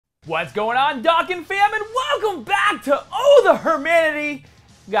What's going on, Dokkan fam, and welcome back to OhTheHermanity.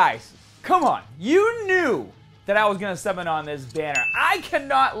 Guys, come on. You knew that I was going to summon on this banner. I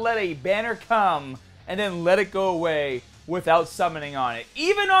cannot let a banner come and then let it go away without summoning on it.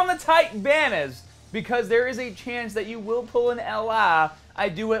 Even on the tight banners, because there is a chance that you will pull an LR, I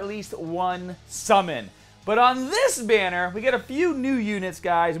do at least one summon. But on this banner, we got a few new units,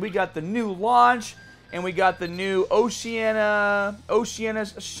 guys. We got the new Launch, and we got the new Oceanus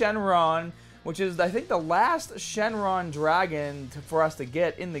Shenron, which is, I think, the last Shenron dragon for us to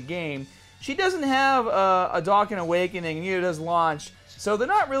get in the game. She doesn't have a Dokkan Awakening, neither does Launch. So they're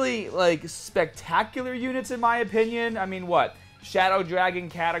not really, like, spectacular units, in my opinion. I mean, what? Shadow Dragon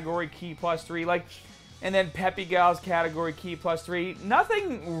category key +3, like, and then Peppy Gal's category key +3.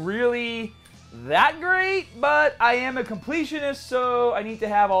 Nothing really that great, but I am a completionist, so I need to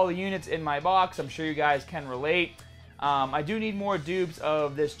have all the units in my box. I'm sure you guys can relate. I do need more dupes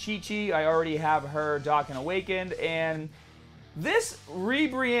of this Chi-Chi. I already have her Dokkan Awakened, and this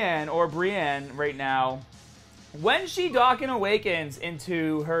Brienne, or Brienne right now, when she Dokkan Awakens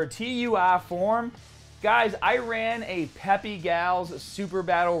into her TUR form, guys, I ran a Peppy Gal's Super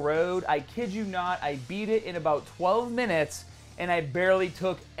Battle Road. I kid you not, I beat it in about 12 minutes, and I barely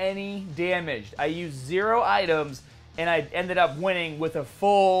took any damage. I used 0 items, and I ended up winning with a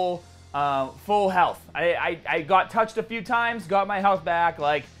full health. I got touched a few times, got my health back.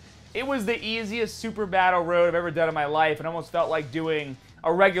 Like, it was the easiest Super Battle Road I've ever done in my life, and almost felt like doing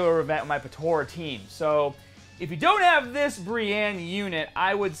a regular event with my Patora team. So, if you don't have this Brienne unit,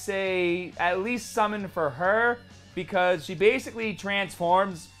 I would say at least summon for her, because she basically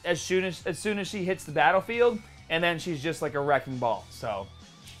transforms as soon as she hits the battlefield, and then she's just like a wrecking ball. So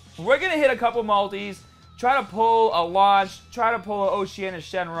we're going to hit a couple multis, try to pull a Launch, try to pull an Oceanus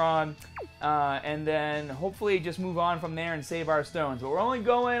Shenron, and then hopefully just move on from there and save our stones. But we're only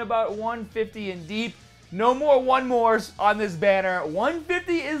going about 150 in deep. No more one-mores on this banner.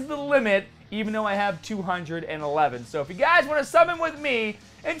 150 is the limit, even though I have 211. So if you guys want to summon with me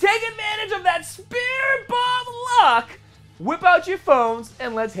and take advantage of that Spirit Bomb luck, whip out your phones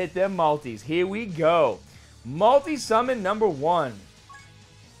and let's hit them multis. Here we go. Multi-summon number 1.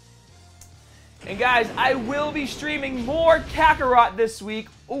 And guys, I will be streaming more Kakarot this week.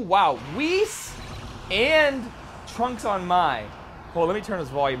 Oh, wow. Whis and Trunks on my. Hold on, let me turn this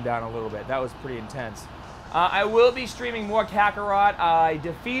volume down a little bit. That was pretty intense. I will be streaming more Kakarot. I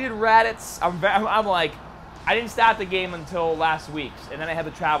defeated Raditz. I'm like, I didn't start the game until last week, and then I had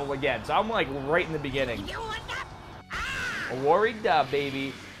to travel again. So I'm like right in the beginning. Worried up,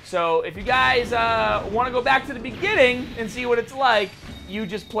 baby. So if you guys want to go back to the beginning and see what it's like, you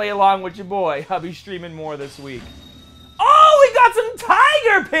just play along with your boy. I'll be streaming more this week. Oh, we got some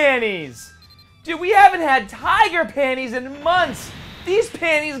tiger panties! Dude, we haven't had tiger panties in months. These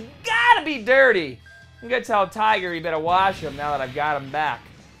panties gotta be dirty. I'm gonna tell Tiger he better wash them now that I've got them back.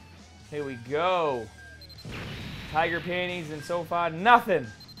 Here we go. Tiger panties, and so far, nothing.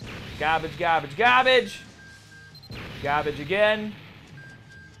 Garbage, garbage, garbage. Garbage again.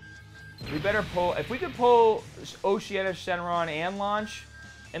 We better pull, if we could pull Oceanus Shenron and Launch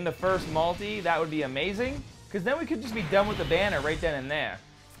in the first multi, that would be amazing. Because then we could just be done with the banner right then and there.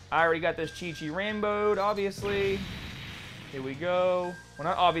 I already got this Chi-Chi rainbowed, obviously. Here we go. Well,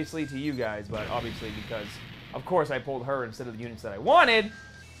 not obviously to you guys, but obviously because, of course, I pulled her instead of the units that I wanted.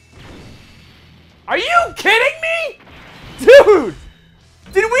 Are you kidding me? Dude!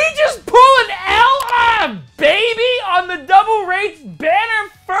 Did we just pull an LR baby on the double rates banner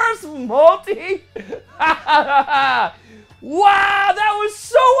first multi? Wow, that was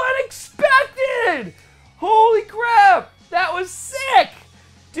so unexpected! Holy crap, that was sick!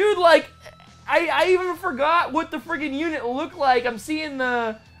 Dude, like, I even forgot what the friggin' unit looked like. I'm seeing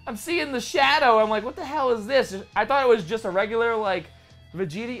the shadow. I'm like, what the hell is this? I thought it was just a regular, like,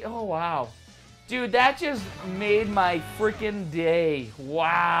 Vegeta. Oh, wow. Dude, that just made my freaking day.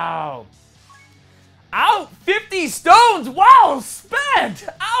 Wow. Out 50 stones. Wow, spent.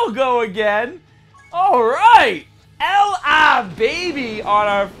 I'll go again. All right. LR baby on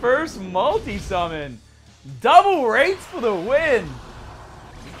our first multi-summon. Double rates for the win.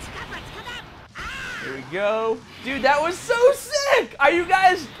 Here we go. Dude, that was so sick. Are you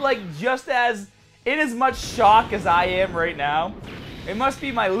guys, like, just in as much shock as I am right now? It must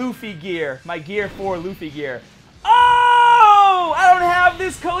be my Luffy gear. My gear 4 Luffy gear. Oh! I don't have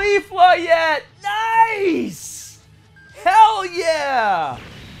this Caulifla yet. Nice! Hell yeah!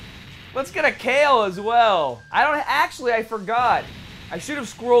 Let's get a Kale as well. I forgot. I should have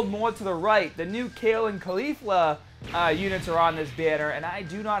scrolled more to the right. The new Kale and Caulifla units are on this banner, and I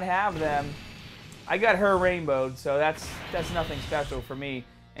do not have them. I got her rainbowed, so that's nothing special for me.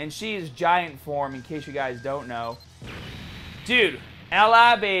 And she is giant form, in case you guys don't know. Dude,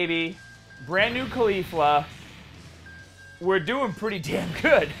 Ella, baby. Brand new Caulifla. We're doing pretty damn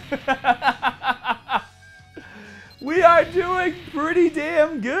good. We are doing pretty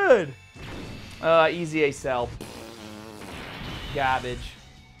damn good. Easy A cell. Garbage.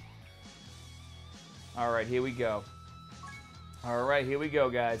 Alright, here we go. Alright, here we go,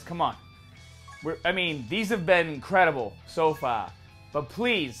 guys. Come on. I mean, these have been incredible so far. But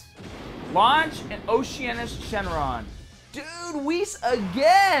please, Launch and Oceanus Shenron. Dude, Whis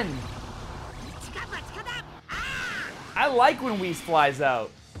again! I like when Whis flies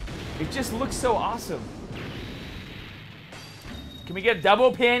out. It just looks so awesome. Can we get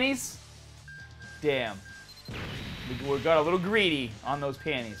double panties? Damn. We got a little greedy on those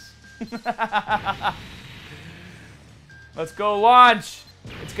panties. Let's go Launch.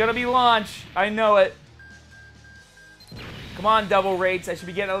 It's gonna be Launch. I know it. Come on, double rates. I should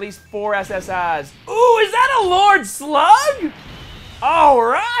be getting at least 4 SSRs. Ooh, is that a Lord Slug?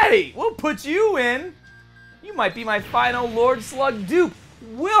 Alrighty. We'll put you in. You might be my final Lord Slug dupe.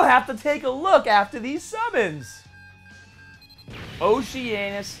 We'll have to take a look after these summons.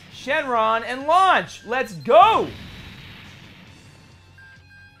 Oceanus, Shenron, and Launch. Let's go.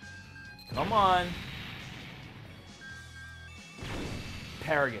 Come on.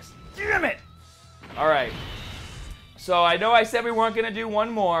 Paragus. Damn it. All right. So I know I said we weren't going to do one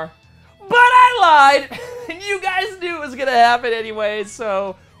more, but I lied. And you guys knew it was going to happen anyway.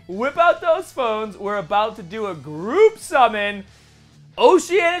 So whip out those phones. We're about to do a group summon.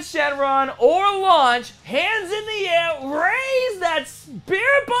 Oceanus Shenron or Launch. Hands in the air. Raise that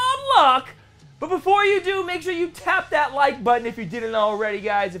spirit bomb luck. But before you do, make sure you tap that like button if you didn't already,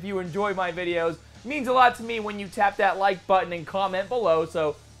 guys. If you enjoy my videos. It means a lot to me when you tap that like button and comment below.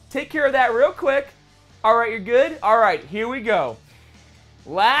 So take care of that real quick. Alright, you're good? Alright, here we go.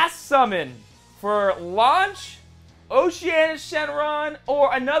 Last summon for Launch, Oceanus Shenron,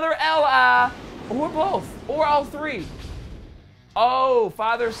 or another LI, or both, or all three. Oh,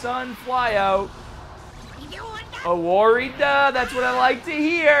 father-son fly out. A Warida, that's what I like to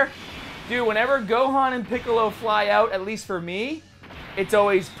hear. Dude, whenever Gohan and Piccolo fly out, at least for me, it's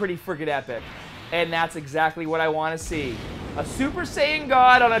always pretty freaking epic. And that's exactly what I want to see. A Super Saiyan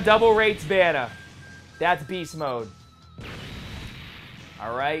God on a double rates banner. That's beast mode.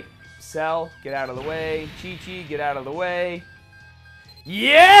 Alright. Cell, get out of the way. Chi-Chi, get out of the way.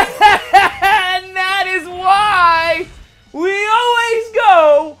 Yeah! And that is why we always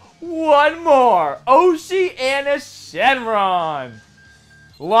go one more. Oceanus Shenron.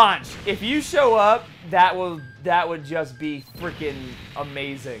 Launch. If you show up, that would just be freaking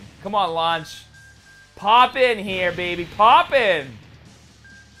amazing. Come on, Launch. Pop in here, baby. Pop in.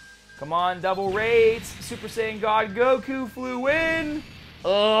 Come on, double rates. Super Saiyan God Goku flew in.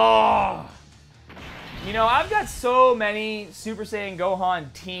 Ugh. You know, I've got so many Super Saiyan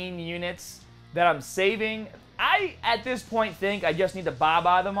Gohan teen units that I'm saving. I, at this point, think I just need to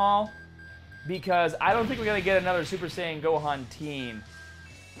Baba them all. Because I don't think we're going to get another Super Saiyan Gohan teen.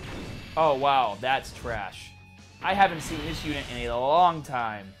 Oh, wow. That's trash. I haven't seen this unit in a long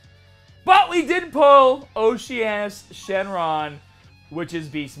time. But we did pull Oceanus Shenron, which is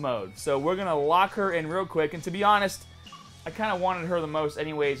beast mode. So we're going to lock her in real quick. And to be honest, I kind of wanted her the most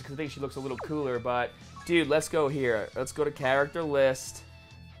anyways because I think she looks a little cooler. But, dude, let's go here. Let's go to character list.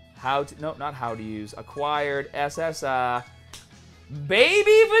 No, not how to use. Acquired, SSI,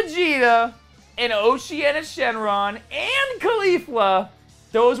 Baby Vegeta, and Oceanus Shenron, and Caulifla.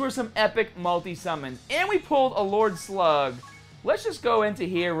 Those were some epic multi-summons. And we pulled a Lord Slug. Let's just go into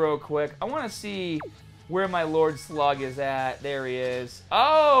here real quick. I want to see where my Lord Slug is at. There he is.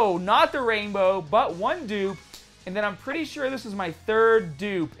 Oh, not the rainbow, but one dupe. And then I'm pretty sure this is my third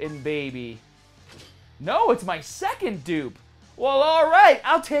dupe in Baby. No, it's my second dupe. Well, all right.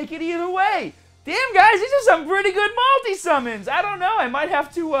 I'll take it either way. Damn, guys, these are some pretty good multi-summons. I don't know. I might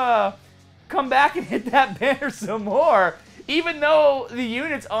have to come back and hit that banner some more. Even though the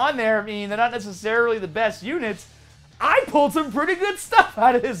units on there, I mean, they're not necessarily the best units, I pulled some pretty good stuff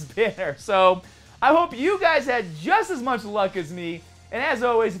out of this banner. So I hope you guys had just as much luck as me. And as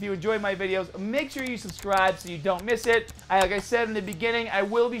always, if you enjoy my videos, make sure you subscribe so you don't miss it. Like I said in the beginning, I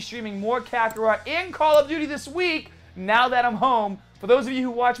will be streaming more Kakarot and Call of Duty this week now that I'm home. For those of you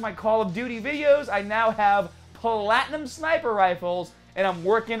who watch my Call of Duty videos, I now have Platinum Sniper Rifles, and I'm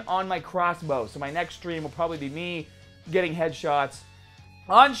working on my crossbow. So my next stream will probably be me getting headshots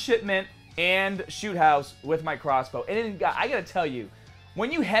on shipment and shoot house with my crossbow. And I gotta tell you,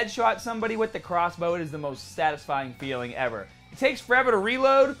 when you headshot somebody with the crossbow, it is the most satisfying feeling ever. It takes forever to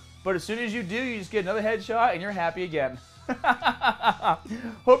reload, but as soon as you do, you just get another headshot and you're happy again.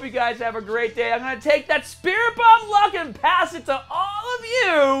 Hope you guys have a great day. I'm going to take that Spirit Bomb luck and pass it to all of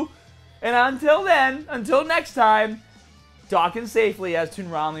you. And until then, until next time, Dokkan safely, as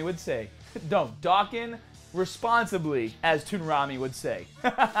Toonrami would say. Don't. Dokkan responsibly, as Toonrami would say.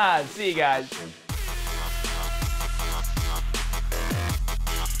 See you guys.